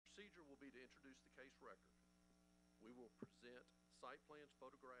record. We will present site plans,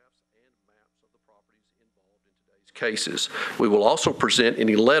 photographs, and maps of the properties involved in today's cases. We will also present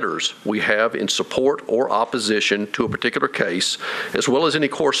any letters we have in support or opposition to a particular case, as well as any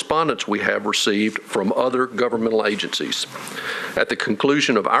correspondence we have received from other governmental agencies. At the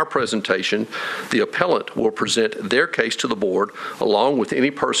conclusion of our presentation, the appellant will present their case to the board along with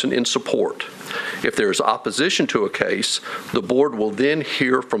any person in support. If there is opposition to a case, the board will then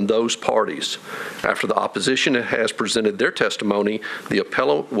hear from those parties. After the opposition has presented their testimony, the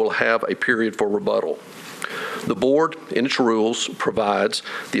appellant will have a period for rebuttal. The board, in its rules, provides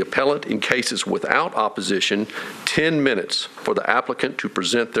the appellant in cases without opposition 10 minutes for the applicant to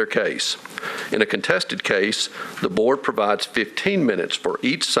present their case. In a contested case, the board provides 15 minutes for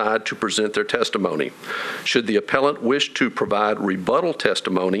each side to present their testimony. Should the appellant wish to provide rebuttal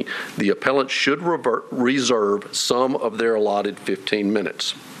testimony, the appellant should reserve some of their allotted 15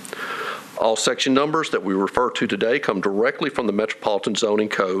 minutes. All section numbers that we refer to today come directly from the Metropolitan Zoning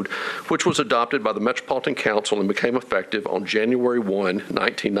Code, which was adopted by the Metropolitan Council and became effective on January 1,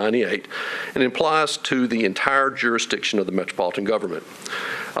 1998, and applies to the entire jurisdiction of the metropolitan government.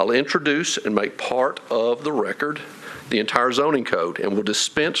 I'll introduce and make part of the record the entire zoning code and will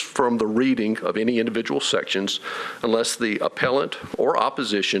dispense from the reading of any individual sections unless the appellant or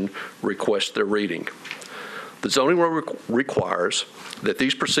opposition requests their reading. The zoning law requires that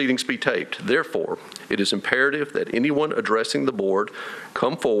these proceedings be taped. Therefore, it is imperative that anyone addressing the board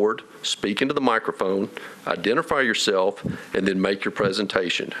come forward, speak into the microphone, identify yourself, and then make your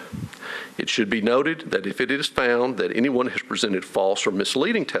presentation. It should be noted that if it is found that anyone has presented false or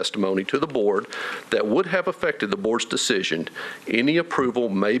misleading testimony to the board that would have affected the board's decision, any approval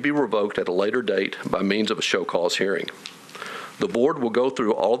may be revoked at a later date by means of a show cause hearing. The board will go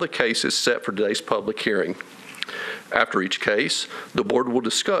through all the cases set for today's public hearing. After each case, the board will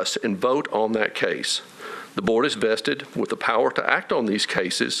discuss and vote on that case. The board is vested with the power to act on these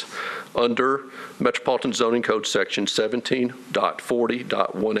cases under Metropolitan Zoning Code Section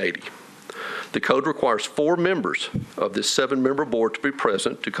 17.40.180. The code requires 4 members of this 7-member board to be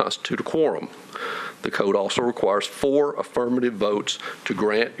present to constitute a quorum. The code also requires 4 affirmative votes to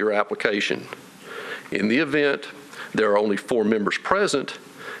grant your application. In the event there are only 4 members present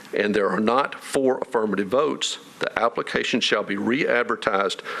and there are not 4 affirmative votes, the application shall be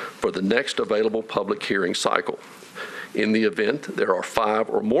re-advertised for the next available public hearing cycle. In the event there are 5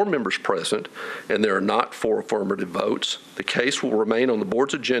 or more members present and there are not 4 affirmative votes, the case will remain on the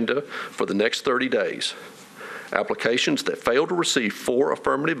board's agenda for the next 30 days. Applications that fail to receive 4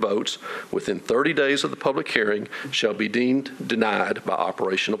 affirmative votes within 30 days of the public hearing shall be deemed denied by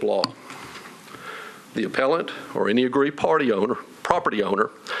operation of law. The appellant or any aggrieved property owner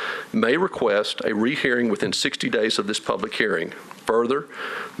may request a rehearing within 60 days of this public hearing. Further,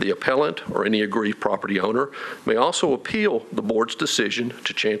 the appellant or any aggrieved property owner may also appeal the board's decision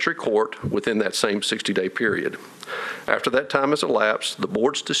to Chancery Court within that same 60-day period. After that time has elapsed, the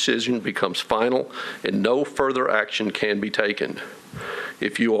board's decision becomes final and no further action can be taken.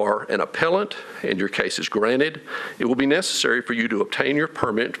 If you are an appellant and your case is granted, it will be necessary for you to obtain your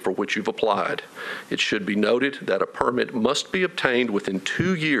permit for which you've applied. It should be noted that a permit must be obtained within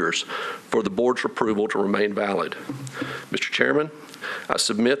 2 years for the board's approval to remain valid. Mr. Chairman, I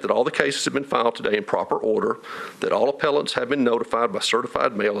submit that all the cases have been filed today in proper order, that all appellants have been notified by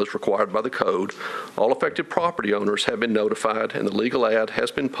certified mail as required by the code, all affected property owners have been notified, and the legal ad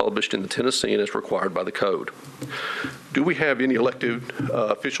has been published in the Tennessean as required by the code. Do we have any elected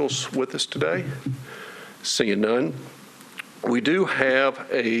officials with us today? Seeing none. We do have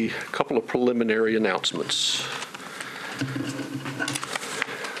a couple of preliminary announcements.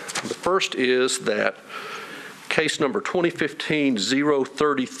 The first is that case number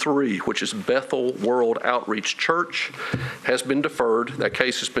 2015-033, which is Bethel World Outreach Church, has been deferred. That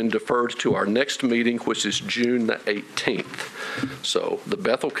case has been deferred to our next meeting, which is June the 18th. So the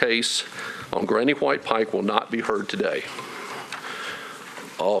Bethel case on Granny White Pike will not be heard today.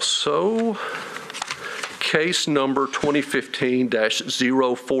 Also, case number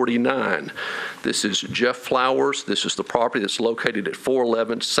 2015-049. This is Jeff Flowers. This is the property that's located at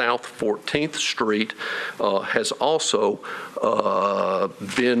 411 South 14th Street. Has also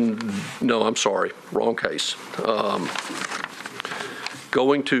wrong case.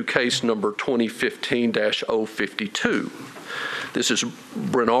 Going to case number 2015-052. This is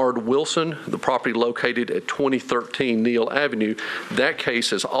Bernard Wilson, the property located at 2013 Neal Avenue. That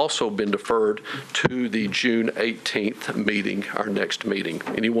case has also been deferred to the June 18th meeting, our next meeting.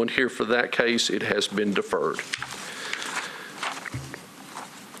 Anyone here for that case? It has been deferred.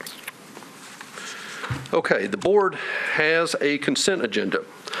 Okay, the board has a consent agenda.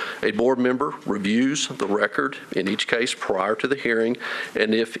 A board member reviews the record in each case prior to the hearing,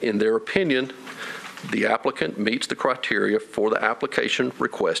 and if, in their opinion, the applicant meets the criteria for the application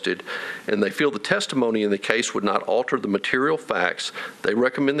requested, and they feel the testimony in the case would not alter the material facts, they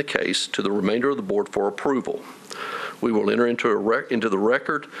recommend the case to the remainder of the board for approval. We will enter into the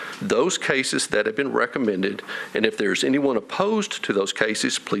record those cases that have been recommended, and if there's anyone opposed to those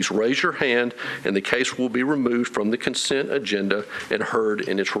cases, please raise your hand, and the case will be removed from the consent agenda and heard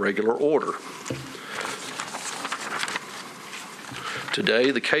in its regular order. Today,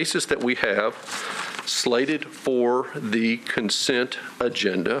 the cases that we have slated for the consent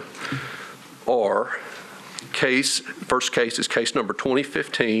agenda are first case is case number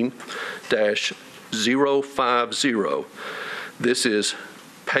 2015-050. This is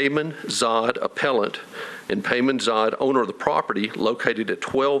Payman Zod, appellant, and Payman Zod, owner of the property located at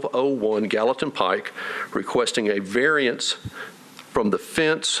 1201 Gallatin Pike, requesting a variance from the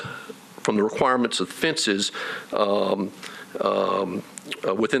requirements of fences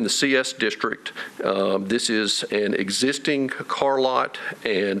within the CS district. This is an existing car lot,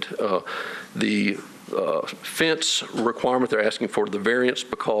 and the fence requirement they're asking for the variance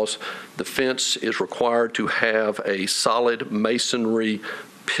because the fence is required to have a solid masonry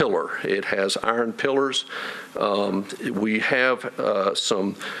pillar. It has iron pillars. We have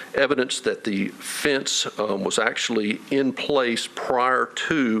some evidence that the fence was actually in place prior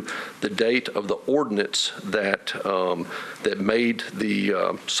to the date of the ordinance that made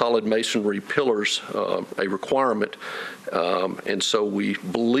the solid masonry pillars a requirement. And so we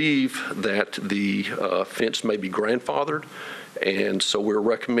believe that the fence may be grandfathered, and so we're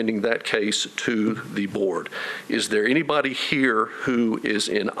recommending that case to the board. Is there anybody here who is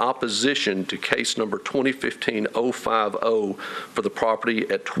in opposition to case number 2015-050 for the property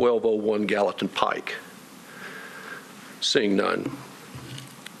at 1201 Gallatin Pike? Seeing none.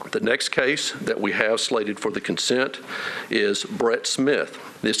 The next case that we have slated for the consent is Brett Smith.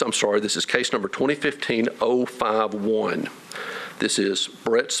 This is case number 2015-051. This is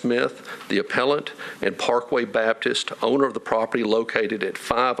Brett Smith, the appellant, and Parkway Baptist, owner of the property located at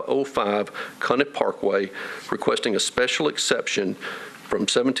 505 Cunnitt Parkway, requesting a special exception from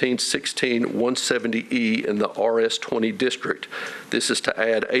 1716-170E in the RS-20 district. This is to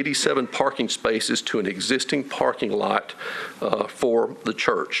add 87 parking spaces to an existing parking lot for the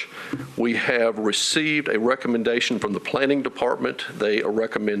church. We have received a recommendation from the planning department. They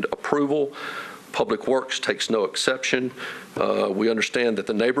recommend approval. Public Works takes no exception. We understand that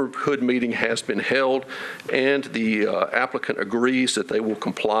the neighborhood meeting has been held, and the applicant agrees that they will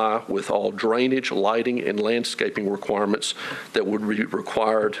comply with all drainage, lighting, and landscaping requirements that would be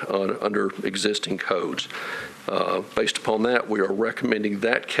required under existing codes. Based upon that, we are recommending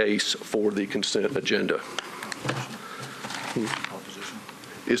that case for the consent agenda. Opposition.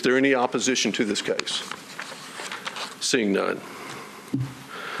 Is there any opposition to this case? Seeing none.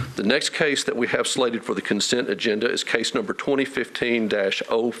 The next case that we have slated for the consent agenda is case number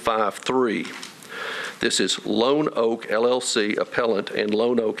 2015-053. This is Lone Oak LLC, appellant, and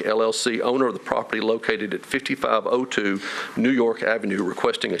Lone Oak LLC, owner of the property located at 5502 New York Avenue,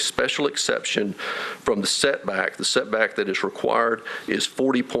 requesting a special exception from the setback. The setback that is required is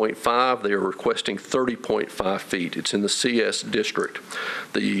 40.5. They are requesting 30.5 feet. It's in the CS district.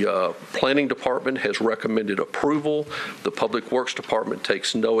 The planning department has recommended approval. The Public Works department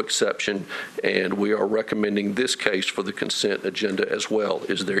takes no exception, and we are recommending this case for the consent agenda as well.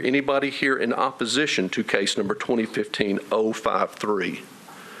 Is there anybody here in opposition to case number 2015-053?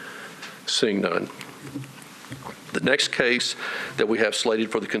 Seeing none. The next case that we have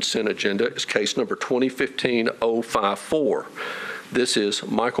slated for the consent agenda is case number 2015-054. This is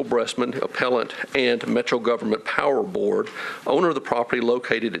Michael Bressman, appellant, and Metro Government Power Board, owner of the property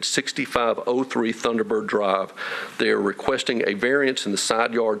located at 6503 Thunderbird Drive. They are requesting a variance in the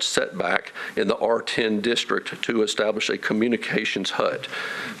side yard setback in the R10 district to establish a communications hut.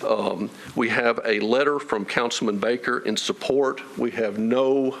 We have a letter from Councilman Baker in support. We have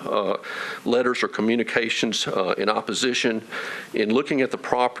no letters or communications in opposition. In looking at the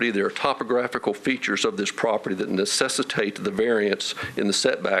property, there are topographical features of this property that necessitate the variance in the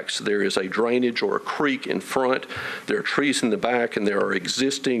setbacks. There is a drainage or a creek in front. There are trees in the back, and there are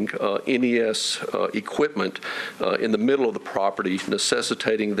existing NES equipment in the middle of the property,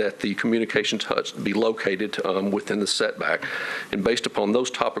 necessitating that the communications huts be located within the setback. And based upon those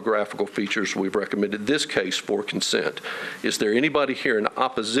topographical features, we've recommended this case for consent. Is there anybody here in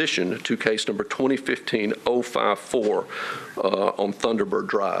opposition to case number 2015-054 on Thunderbird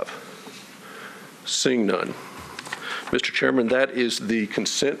Drive? Seeing none. Mr. Chairman, that is the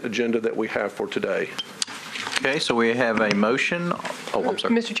consent agenda that we have for today. Okay, so we have a motion. Oh, I'm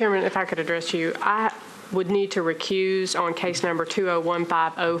sorry. Mr. Chairman, if I could address you, I would need to recuse on case number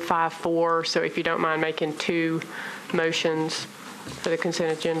 2015054, so if you don't mind making 2 motions for the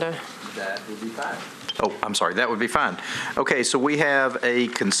consent agenda. That would be fine. Oh, I'm sorry, that would be fine. Okay, so we have a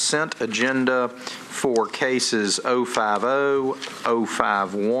consent agenda for cases 050,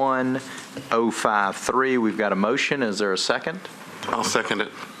 051, 053. We've got a motion. Is there a second? I'll second it.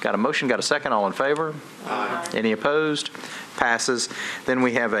 Got a motion, got a second. All in favor? Aye. Any opposed? Passes. Then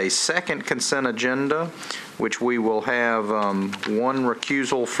we have a second consent agenda, which we will have one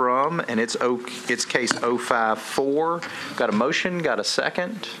recusal from, and it's case 054. Got a motion, got a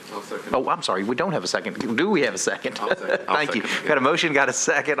second? I'll second. Oh, I'm sorry, we don't have a second. Do we have a second? I'll second. Thank you. Got a motion, got a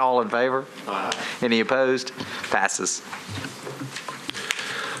second. All in favor? Aye. Any opposed? Passes.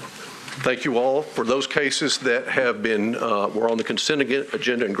 Thank you all. For those cases that have been, were on the consent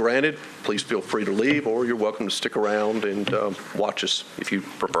agenda and granted, please feel free to leave, or you're welcome to stick around and watch us if you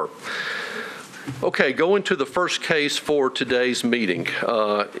prefer. Okay, going to the first case for today's meeting.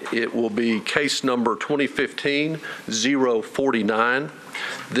 It will be case number 2015-049.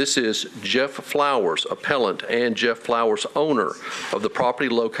 This is Jeff Flowers, appellant, and Jeff Flowers, owner of the property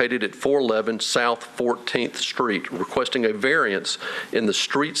located at 411 South 14th Street, requesting a variance in the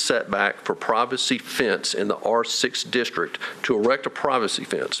street setback for privacy fence in the R6 district to erect a privacy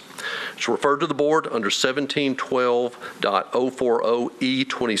fence. It's referred to the board under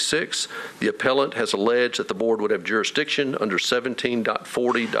 1712.040E26. The appellant has alleged that the board would have jurisdiction under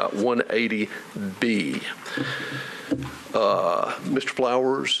 17.40.180B. Mr.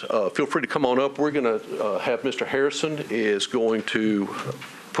 Flowers, feel free to come on up. We're going to have Mr. Harrison is going to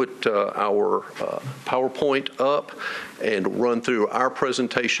put our PowerPoint up and run through our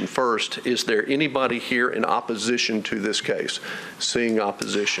presentation first. Is there anybody here in opposition to this case? Seeing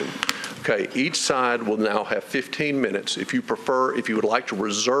opposition. Okay, each side will now have 15 minutes. If you prefer, if you would like to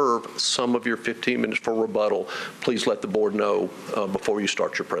reserve some of your 15 minutes for rebuttal, please let the board know before you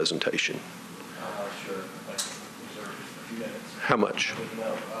start your presentation. Sure. How much?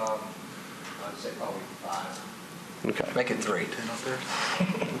 No, I'd say probably 5. Okay. Make it 3. 10 up there.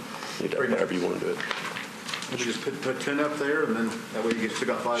 Whatever you want to do it. Would you just put 10 up there, and then that way you still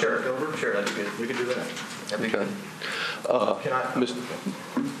got 5 left over? Sure, that'd be good. We can do that. That'd be Okay. good. Can I? Mr.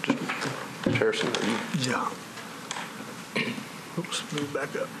 Harrison, are you? Yeah. Oops, move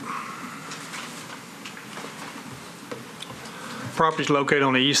back up. Property's located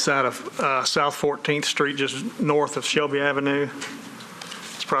on the east side of South 14th Street, just north of Shelby Avenue.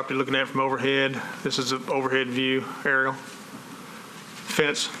 This property looking at it from overhead. This is an overhead view aerial.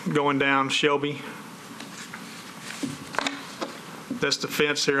 Fence going down Shelby. That's the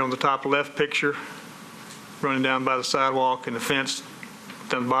fence here on the top left picture, running down by the sidewalk, and the fence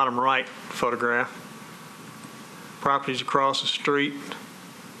down the bottom right photograph. Property's across the street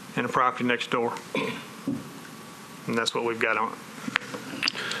and the property next door. And that's what we've got on it.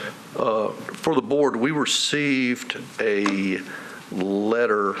 For the board, we received a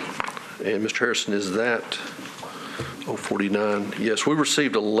letter, and Mr. Harrison, is that 049? Yes, we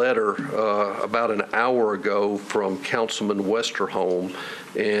received a letter about an hour ago from Councilman Westerholm,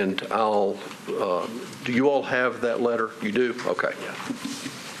 and do you all have that letter? You do? Okay.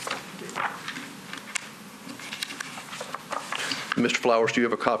 Mr. Flowers, do you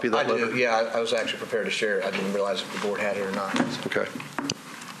have a copy of that letter? I do, yeah. I was actually prepared to share it. I didn't realize if the board had it or not. Okay.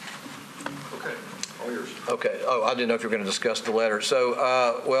 Okay, all yours. Okay. Oh, I didn't know if you were going to discuss the letter.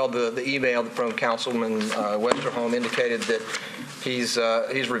 So, well, the email from Councilman Westerholm indicated that he's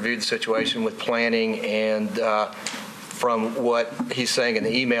reviewed the situation with planning, and from what he's saying in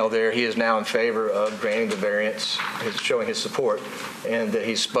the email there, he is now in favor of granting the variance, showing his support, and that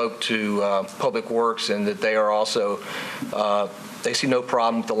he spoke to Public Works, and that they are also, they see no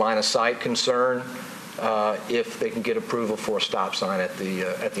problem with the line of sight concern if they can get approval for a stop sign at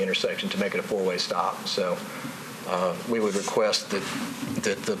the intersection to make it a 4-way stop. So we would request that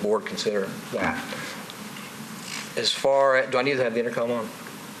the board consider that. As far as, do I need to have the intercom on?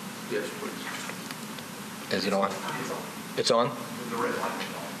 Yes, please. Is it on? It's on? The red light is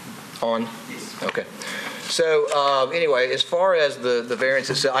On? Yes. Okay. So anyway, as far as the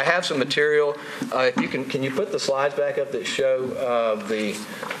variances, I have some material. If you can you put the slides back up that show the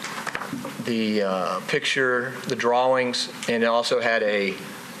picture, the drawings, and it also had a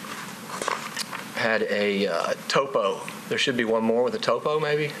topo. There should be one more with a topo,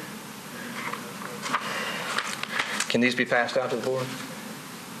 maybe. Can these be passed out to the board?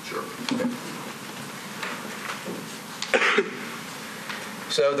 Sure. Okay.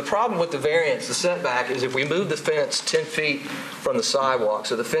 So the problem with the variance, the setback, is if we move the fence 10 feet from the sidewalk,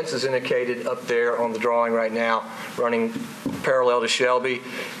 so the fence is indicated up there on the drawing right now, running parallel to Shelby,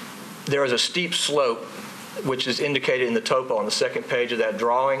 there is a steep slope, which is indicated in the topo on the second page of that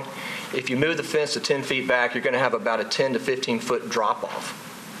drawing. If you move the fence to 10 feet back, you're going to have about a 10 to 15-foot drop-off.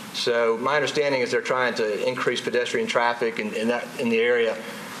 So my understanding is they're trying to increase pedestrian traffic in the area.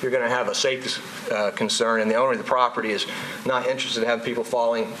 You're going to have a safety concern, and the owner of the property is not interested in having people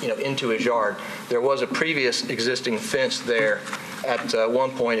falling, into his yard. There was a previous existing fence there. At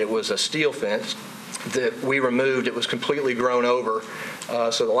one point, it was a steel fence that we removed. It was completely grown over,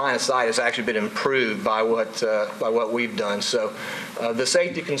 so the line of sight has actually been improved by what we've done. So the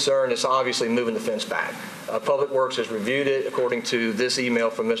safety concern is obviously moving the fence back. Public Works has reviewed it according to this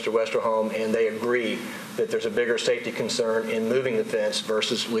email from Mr. Westerholm, and they agree that there's a bigger safety concern in moving the fence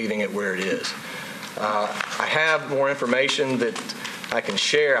versus leaving it where it is. I have more information that I can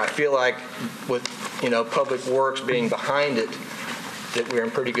share. I feel like with Public Works being behind it, that we're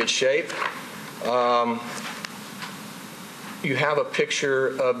in pretty good shape. You have a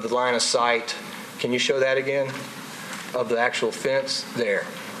picture of the line of sight. Can you show that again? Of the actual fence there.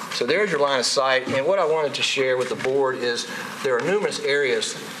 So there's your line of sight, and what I wanted to share with the board is there are numerous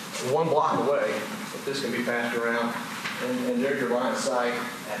areas 1 block away, if this can be passed around, and there's your line of sight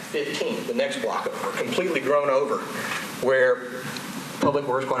at 15, the next block over, completely grown over, where Public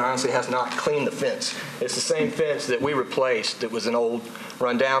Works, quite honestly, has not cleaned the fence. It's the same fence that we replaced. It was an old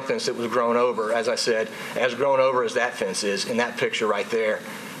run-down fence that was grown over, as I said, as grown over as that fence is in that picture right there.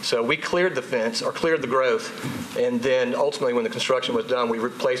 So we cleared the fence, or cleared the growth, and then ultimately when the construction was done, we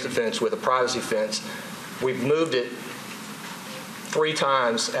replaced the fence with a privacy fence. We've moved it 3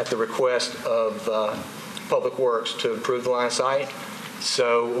 times at the request of Public Works to improve the line of sight.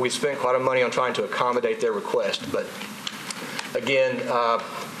 So we spent quite a bit of money on trying to accommodate their request. But again,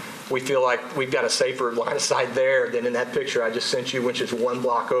 we feel like we've got a safer line of sight there than in that picture I just sent you, which is 1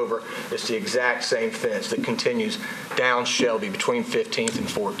 block over. It's the exact same fence that continues down Shelby between 15th and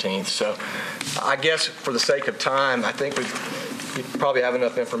 14th. So I guess for the sake of time, I think we probably have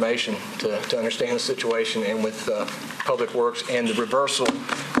enough information to understand the situation. And with Public Works and the reversal,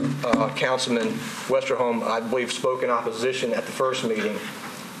 Councilman Westerholm, I believe, spoke in opposition at the first meeting.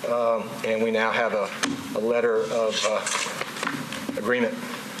 And we now have a letter of agreement.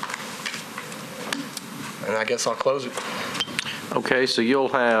 And I guess I'll close it. Okay, so you'll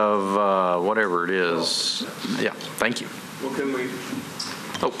have whatever it is. Yeah, thank you. Well, can we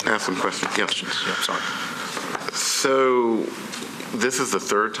ask some questions? Yes. Yeah, sorry. So this is the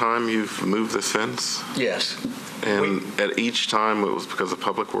 3rd time you've moved this fence? Yes. And at each time it was because of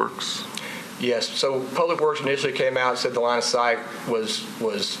Public Works? Yes. So Public Works initially came out and said the line of sight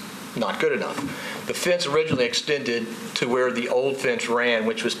was not good enough. The fence originally extended to where the old fence ran,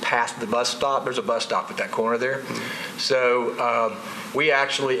 which was past the bus stop. There's a bus stop at that corner there. Mm-hmm. So we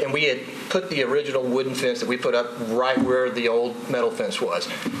had put the original wooden fence that we put up right where the old metal fence was.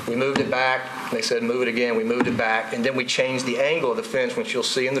 We moved it back. They said move it again. We moved it back. And then we changed the angle of the fence, which you'll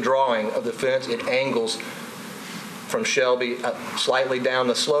see in the drawing of the fence. It angles from Shelby slightly down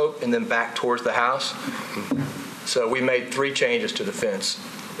the slope and then back towards the house. So we made 3 changes to the fence.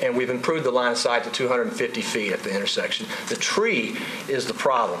 And we've improved the line of sight to 250 feet at the intersection. The tree is the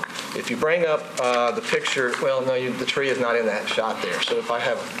problem. If you bring up the picture, well, no, the tree is not in that shot there. So if I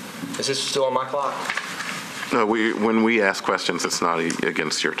have, is this still on my clock? No, when we ask questions, it's not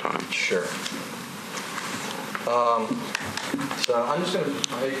against your time. Sure. So I'm just going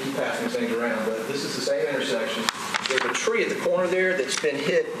to, I hate to keep passing things around, but this is the same intersection. There's a tree at the corner there that's been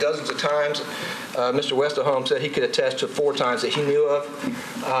hit dozens of times. Mr. Westerholm said he could attest to 4 times that he knew of.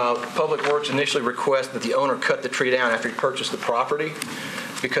 Public Works initially requested that the owner cut the tree down after he purchased the property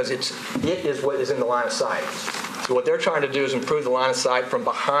because it is what is in the line of sight. So what they're trying to do is improve the line of sight from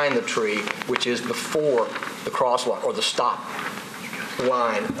behind the tree, which is before the crosswalk or the stop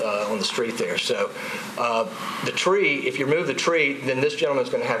line on the street there. So the tree, if you remove the tree, then this gentleman's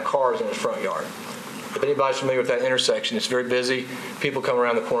going to have cars in his front yard. If anybody's familiar with that intersection, it's very busy. People come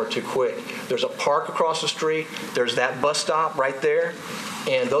around the corner too quick. There's a park across the street. There's that bus stop right there.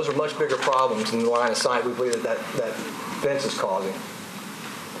 And those are much bigger problems than the line of sight we believe that fence is causing.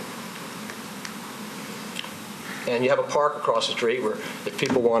 And you have a park across the street where if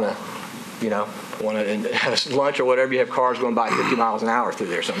people want to have lunch or whatever, you have cars going by 50 miles an hour through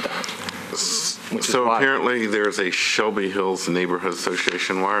there sometimes. So apparently there's a Shelby Hills Neighborhood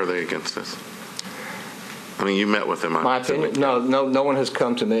Association. Why are they against this? I mean, you met with them. My opinion? No one has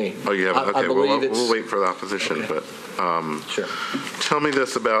come to me. Oh, you haven't? Okay, we'll wait for the opposition. Okay. But sure. Tell me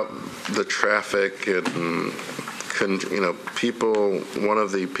this about the traffic and one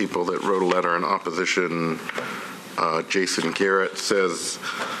of the people that wrote a letter in opposition, Jason Garrett, says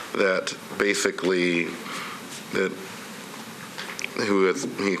that basically that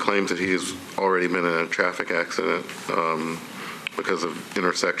he claims that he's already been in a traffic accident because of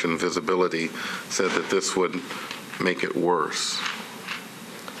intersection visibility, said that this would make it worse.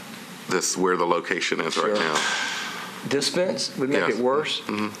 This where the location is right now. This fence would make Yes. it worse?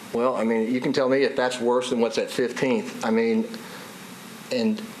 Well, I mean, you can tell me if that's worse than what's at 15th. I mean,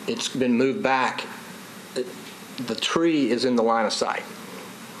 and it's been moved back. The tree is in the line of sight.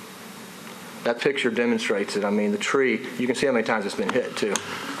 That picture demonstrates it. I mean, the tree, you can see how many times it's been hit, too.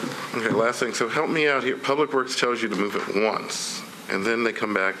 Okay, last thing. So help me out here. Public Works tells you to move it once, and then they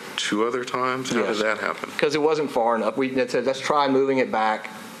come back 2 other times? How Yes. did that happen? Because it wasn't far enough. It said, let's try moving it back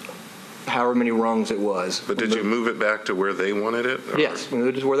however many rungs it was. But did you move it back to where they wanted it? Or? Yes, we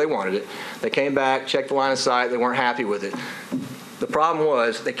moved it to where they wanted it. They came back, checked the line of sight, they weren't happy with it. The problem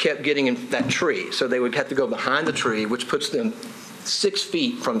was they kept getting in that tree, so they would have to go behind the tree, which puts them 6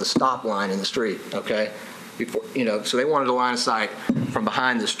 feet from the stop line in the street, okay? Before, so they wanted a line of sight from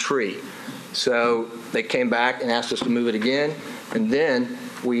behind this tree. So they came back and asked us to move it again, and then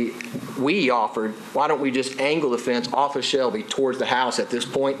we offered, why don't we just angle the fence off of Shelby towards the house at this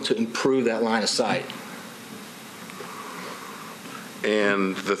point to improve that line of sight?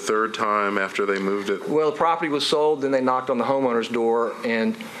 And the third time after they moved it? Well, the property was sold, then they knocked on the homeowner's door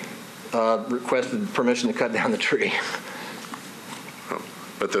and requested permission to cut down the tree.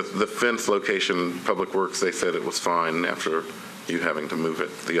 But the fence location, Public Works, they said it was fine after you having to move it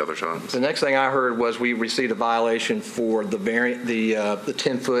the other times. The next thing I heard was we received a violation for the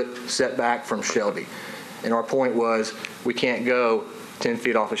 10-foot setback from Shelby. And our point was we can't go 10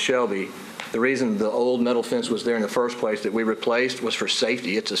 feet off of Shelby. The reason the old metal fence was there in the first place that we replaced was for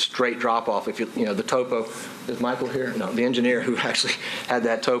safety. It's a straight drop off. If the topo, is Michael here? No, the engineer who actually had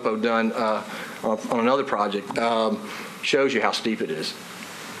that topo done on another project shows you how steep it is.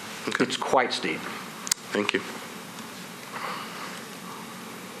 Okay. It's quite steep. Thank you.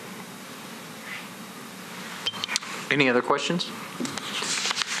 Any other questions?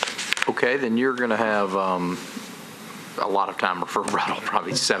 Okay, then you're going to have a lot of time for rebuttal,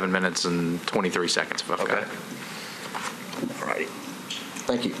 probably 7 minutes and 23 seconds. Okay. All righty.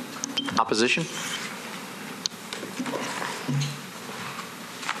 Thank you. Opposition?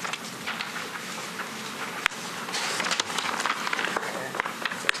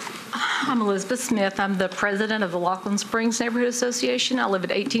 I'm Elizabeth Smith. I'm the president of the Laughlin Springs Neighborhood Association. I live at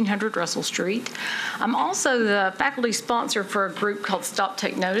 1800 Russell Street. I'm also the faculty sponsor for a group called Stop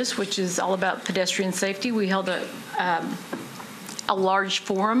Take Notice, which is all about pedestrian safety. We held a large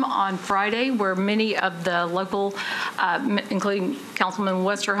forum on Friday where many of the local, including Councilman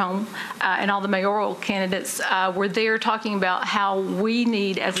Westerholm and all the mayoral candidates were there talking about how we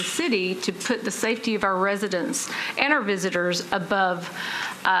need as a city to put the safety of our residents and our visitors above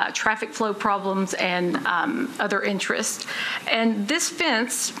traffic flow problems and other interests. And this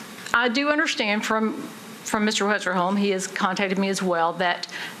fence, I do understand from Mr. Westerholm, he has contacted me as well, that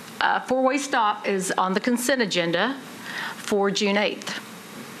four-way stop is on the consent agenda for June 8th.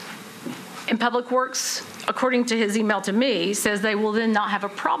 And Public Works, according to his email to me, says they will then not have a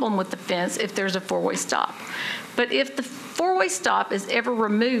problem with the fence if there's a four-way stop. But if the four-way stop is ever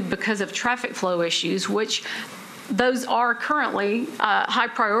removed because of traffic flow issues, which those are currently high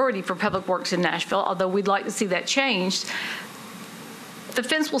priority for Public Works in Nashville, although we'd like to see that changed, the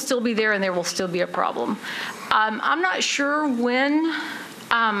fence will still be there and there will still be a problem. I'm not sure when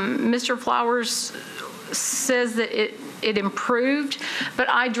Mr. Flowers says that it improved, but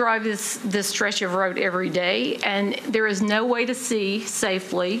I drive this stretch of road every day, and there is no way to see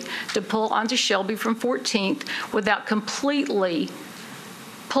safely to pull onto Shelby from 14th without completely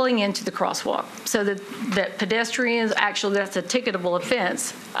pulling into the crosswalk, so that pedestrians, actually that's a ticketable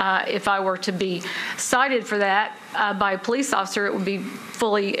offense. If I were to be cited for that by a police officer, it would be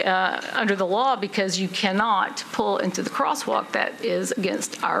fully under the law because you cannot pull into the crosswalk. That is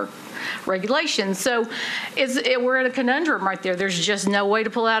against our regulations. So we're at a conundrum right there. There's just no way to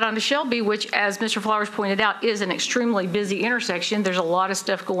pull out onto Shelby, which, as Mr. Flowers pointed out, is an extremely busy intersection. There's a lot of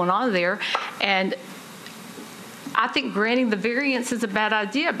stuff going on there. And I think granting the variance is a bad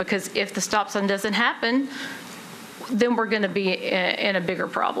idea, because if the stop sign doesn't happen, then we're going to be in a bigger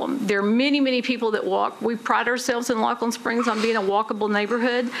problem. There are many, many people that walk. We pride ourselves in Laughlin Springs on being a walkable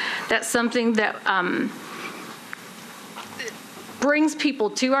neighborhood. That's something that brings people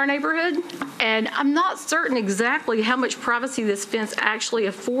to our neighborhood, and I'm not certain exactly how much privacy this fence actually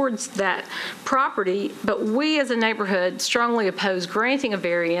affords that property, but we as a neighborhood strongly oppose granting a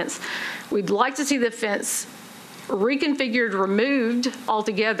variance. We'd like to see the fence reconfigured, removed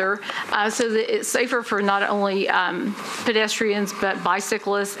altogether, so that it's safer for not only pedestrians, but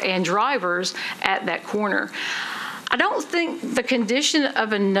bicyclists and drivers at that corner. I don't think the condition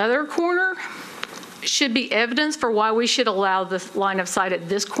of another corner should be evidence for why we should allow the line of sight at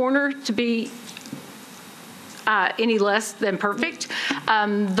this corner to be any less than perfect.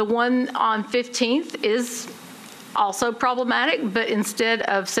 The one on 15th is also problematic, but instead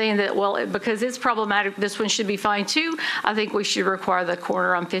of saying that, well, because it's problematic, this one should be fine too, I think we should require the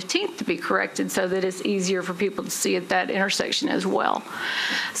corner on 15th to be corrected so that it's easier for people to see at that intersection as well.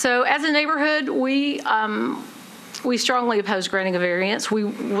 So as a neighborhood, we strongly oppose granting a variance. We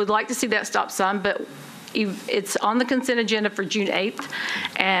would like to see that stop sign, but it's on the consent agenda for June 8th,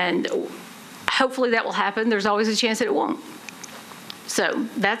 and hopefully that will happen. There's always a chance that it won't. So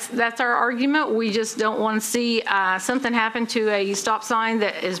that's our argument. We just don't want to see something happen to a stop sign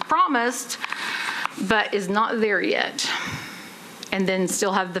that is promised but is not there yet, and then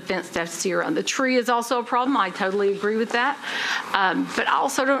still have the fence to see around. The tree is also a problem. I totally agree with that. But I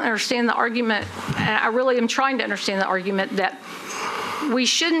also don't understand the argument, and I really am trying to understand the argument that we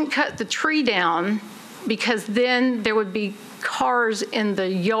shouldn't cut the tree down because then there would be cars in the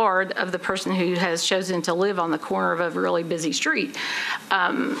yard of the person who has chosen to live on the corner of a really busy street.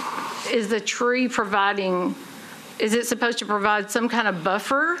 Is the tree providing, is it supposed to provide some kind of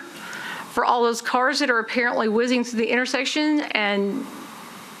buffer for all those cars that are apparently whizzing through the intersection and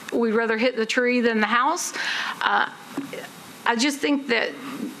we'd rather hit the tree than the house? I just think that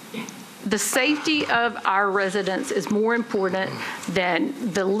the safety of our residents is more important than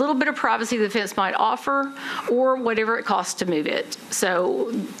the little bit of privacy the fence might offer or whatever it costs to move it.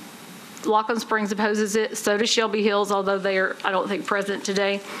 So Laughlin Springs opposes it, so does Shelby Hills, although they are, I don't think, present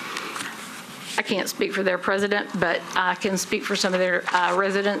today. I can't speak for their president, but I can speak for some of their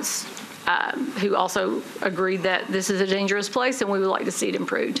residents who also agreed that this is a dangerous place and we would like to see it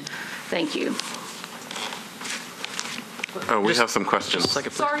improved. Thank you. Oh, we have some questions. Just a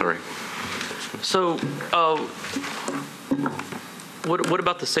second, please. Sorry. So, what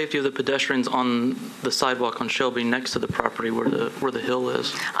about the safety of the pedestrians on the sidewalk on Shelby next to the property where the hill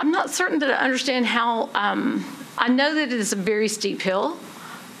is? I'm not certain that I understand how. I know that it is a very steep hill.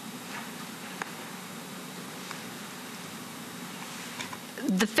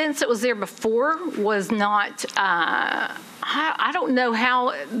 The fence that was there before was not. I don't know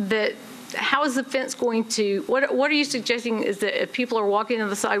how that. How is the fence going to, what are you suggesting is that if people are walking on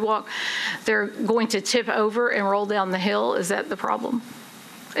the sidewalk, they're going to tip over and roll down the hill? Is that the problem?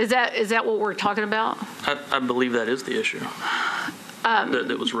 Is that what we're talking about? I believe that is the issue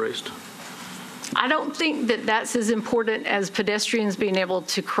that was raised. I don't think that that's as important as pedestrians being able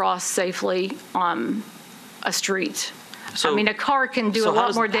to cross safely on a street. So, I mean, a car can do a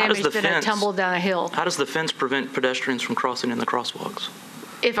lot more damage than a tumble down a hill. How does the fence prevent pedestrians from crossing in the crosswalks?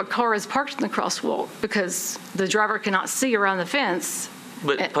 If a car is parked in the crosswalk because the driver cannot see around the fence.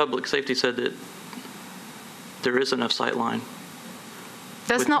 But public safety said that there is enough sight line.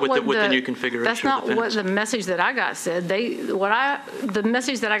 That's not what the new configuration. That's not of the what fence. the message that I got said. The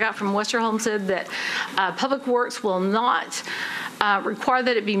message that I got from Westerholm said that Public Works will not require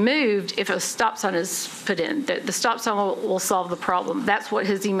that it be moved if a stop sign is put in. That the stop sign will solve the problem. That's what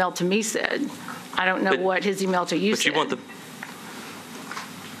his email to me said. I don't know what his email to you said. But you want the.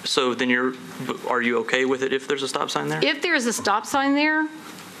 So then are you okay with it if there's a stop sign there? If there is a stop sign there,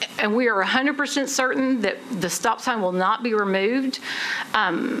 and we are 100% certain that the stop sign will not be removed,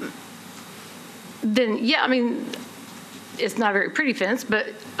 then yeah, I mean, it's not a very pretty fence,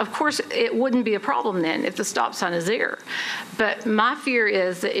 but of course it wouldn't be a problem then if the stop sign is there. But my fear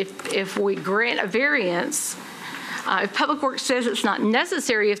is that if we grant a variance, if Public Works says it's not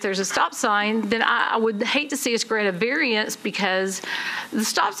necessary if there's a stop sign, then I would hate to see us grant a variance because the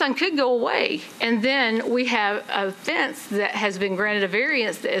stop sign could go away. And then we have a fence that has been granted a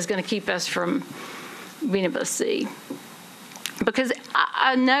variance that is going to keep us from being able to see. Because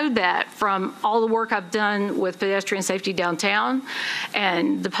I know that from all the work I've done with pedestrian safety downtown,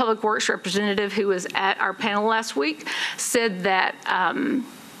 and the Public Works representative who was at our panel last week said that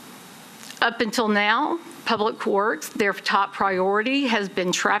up until now, Public Works, their top priority has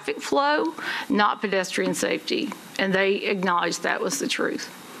been traffic flow, not pedestrian safety. And they acknowledged that was the truth.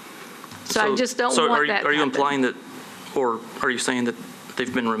 So I just don't want that to happen. Are you implying that, or are you saying that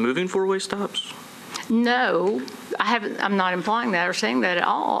they've been removing four-way stops? No, I'm not implying that or saying that at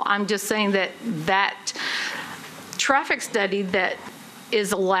all. I'm just saying that that traffic study that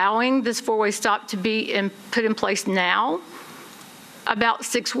is allowing this four-way stop to be put in place now about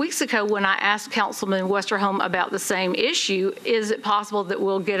 6 weeks ago, when I asked Councilman Westerholm about the same issue, is it possible that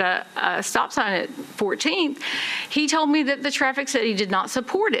we'll get a stop sign at 14th? He told me that the traffic study did not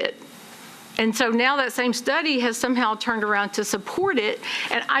support it. And so now that same study has somehow turned around to support it.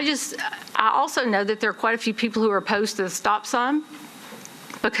 And I also know that there are quite a few people who are opposed to the stop sign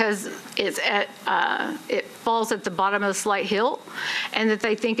because it falls at the bottom of a slight hill, and that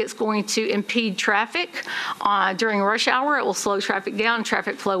they think it's going to impede traffic during rush hour. It will slow traffic down,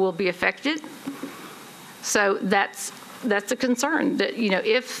 traffic flow will be affected. So that's a concern, that,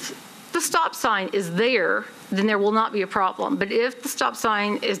 if the stop sign is there, then there will not be a problem. But if the stop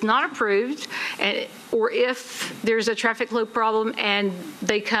sign is not approved, or if there's a traffic flow problem and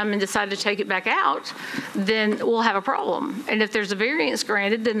they come and decide to take it back out, then we'll have a problem. And if there's a variance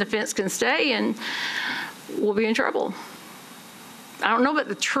granted, then the fence can stay and we'll be in trouble. I don't know about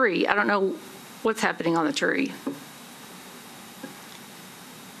the tree. I don't know what's happening on the tree.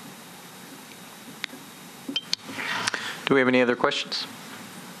 Do we have any other questions?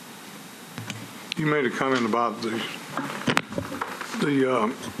 You made a comment about the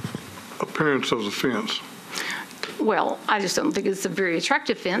appearance of the fence. Well, I just don't think it's a very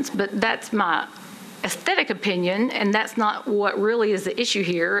attractive fence, but that's my aesthetic opinion, and that's not what really is the issue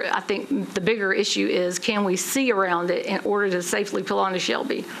here. I think the bigger issue is, can we see around it in order to safely pull onto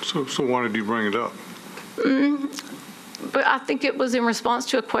Shelby? So why did you bring it up? But I think it was in response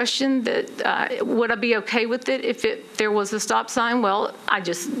to a question that, would I be okay with it if there was a stop sign? Well,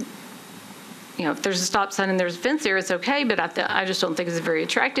 if there's a stop sign and there's a fence there, it's okay, but I just don't think it's a very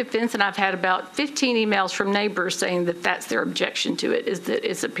attractive fence. And I've had about 15 emails from neighbors saying that that's their objection to it, is that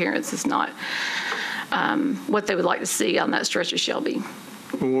its appearance is not what they would like to see on that stretch of Shelby.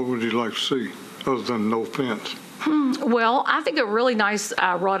 Well, what would you like to see other than no fence? Well, I think a really nice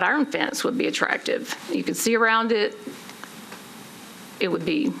wrought iron fence would be attractive. You could see around it. It would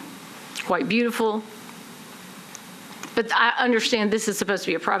be quite beautiful. But I understand this is supposed to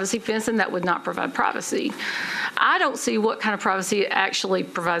be a privacy fence, and that would not provide privacy. I don't see what kind of privacy it actually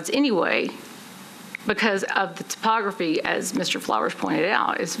provides anyway, because of the topography, as Mr. Flowers pointed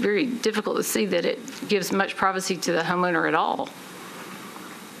out. It's very difficult to see that it gives much privacy to the homeowner at all.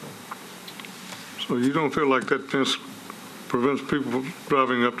 So you don't feel like that fence prevents people from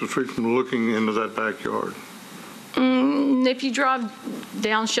driving up the street from looking into that backyard? If you drive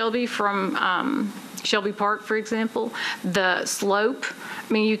down Shelby from Shelby Park, for example, the slope,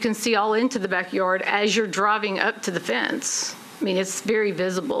 you can see all into the backyard as you're driving up to the fence. It's very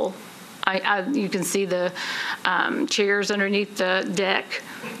visible. You can see the chairs underneath the deck.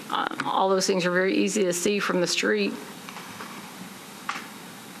 All those things are very easy to see from the street.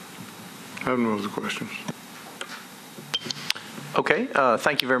 I have no other questions. Okay,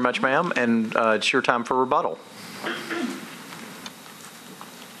 thank you very much, ma'am, and it's your time for rebuttal.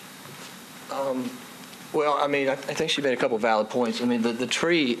 Well, I think she made a couple of valid points. The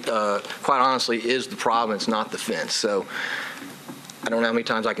tree, quite honestly, is the problem. It's not the fence. So I don't know how many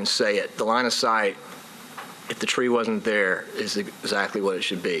times I can say it. The line of sight, if the tree wasn't there, is exactly what it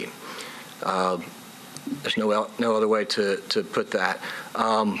should be. There's no other way to put that.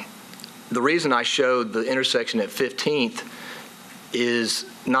 The reason I showed the intersection at 15th is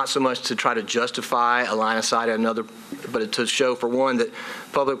not so much to try to justify a line of sight at another, but to show, for one, that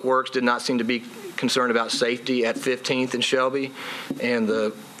Public Works did not seem to be concerned about safety at 15th and Shelby, and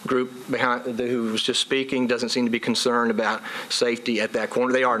the group behind who was just speaking doesn't seem to be concerned about safety at that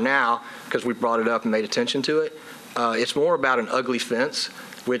corner. They are now, because we brought it up and made attention to it. It's more about an ugly fence,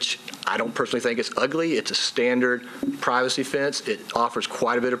 which I don't personally think it's ugly. It's a standard privacy fence. It offers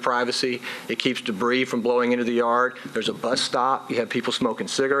quite a bit of privacy. It keeps debris from blowing into the yard. There's a bus stop. You have people smoking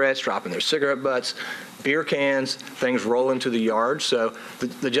cigarettes, dropping their cigarette butts, beer cans, things roll into the yard. So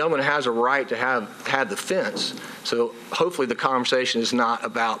the gentleman has a right to have had the fence. So hopefully the conversation is not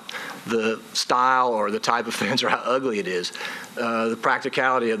about the style or the type of fence or how ugly it is. The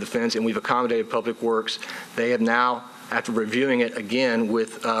practicality of the fence, and we've accommodated Public Works. They have now, after reviewing it again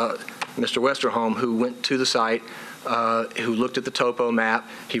with Mr. Westerholm, who went to the site, who looked at the topo map,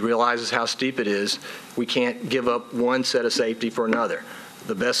 he realizes how steep it is. We can't give up one set of safety for another.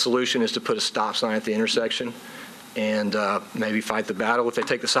 The best solution is to put a stop sign at the intersection and maybe fight the battle if they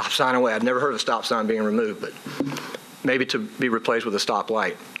take the stop sign away. I've never heard of a stop sign being removed, but maybe to be replaced with a stop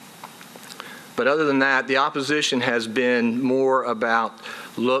light. But other than that, the opposition has been more about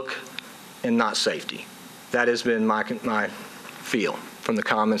look and not safety. That has been my feel from the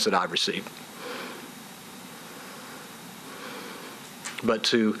comments that I've received. But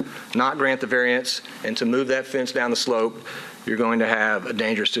to not grant the variance and to move that fence down the slope you're going to have a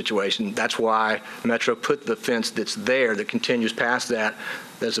dangerous situation. That's why Metro put the fence that's there that continues past that.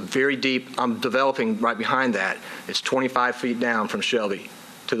 There's a very deep, I'm developing right behind that. It's 25 feet down from Shelby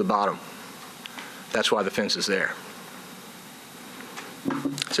to the bottom. That's why the fence is there.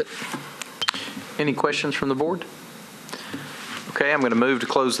 That's it. Any questions from the board? Okay, I'm going to move to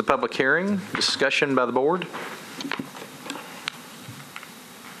close the public hearing. Discussion by the board.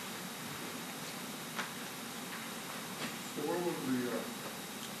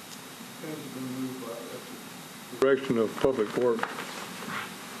 Direction of Public Works.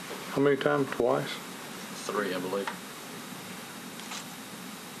 How many times? Twice? 3, I believe.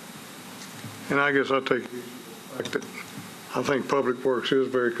 And I guess I take the fact that I think Public Works is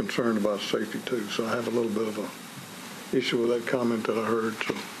very concerned about safety too, so I have a little bit of a issue with that comment that I heard,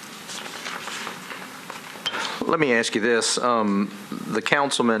 so. Let me ask you this. The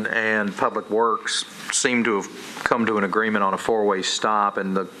councilman and Public Works seem to have come to an agreement on a four-way stop,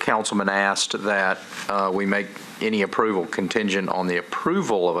 and the councilman asked that we make any approval contingent on the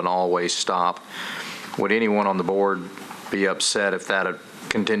approval of an all-way stop. Would anyone on the board be upset if that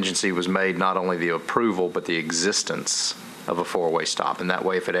contingency was made, not only the approval, but the existence of a four-way stop? And that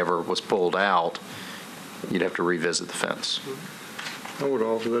way, if it ever was pulled out, you'd have to revisit the fence. I would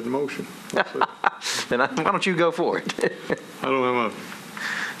offer that motion. Then why don't you go for it? I don't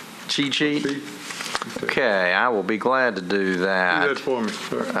have Cheat sheet? a sheet. Okay, I will be glad to do Do that that. for me,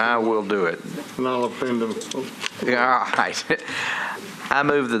 sir. I will do it. And I'll append them. Yeah, all right. I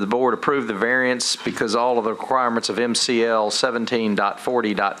move that the board approve the variance because all of the requirements of MCL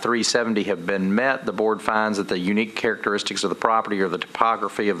 17.40.370 have been met. The board finds that the unique characteristics of the property are the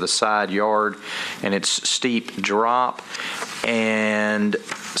topography of the side yard and its steep drop. And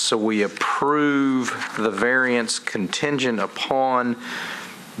so we approve the variance contingent upon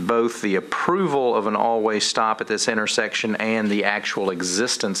both the approval of an all-way stop at this intersection and the actual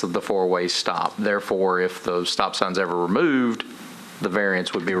existence of the four-way stop. Therefore, if those stop signs ever removed, the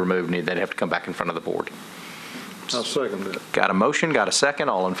variance would be removed and they'd have to come back in front of the board. I'll second that. Got a motion, got a second,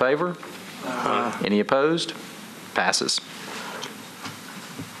 all in favor? Any opposed? Passes.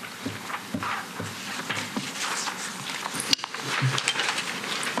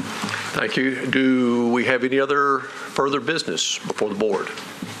 Thank you. Do we have any other further business before the board?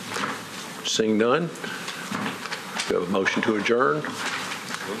 Seeing none, we have a motion to adjourn.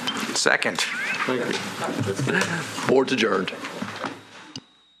 Second. Thank you. Board's adjourned.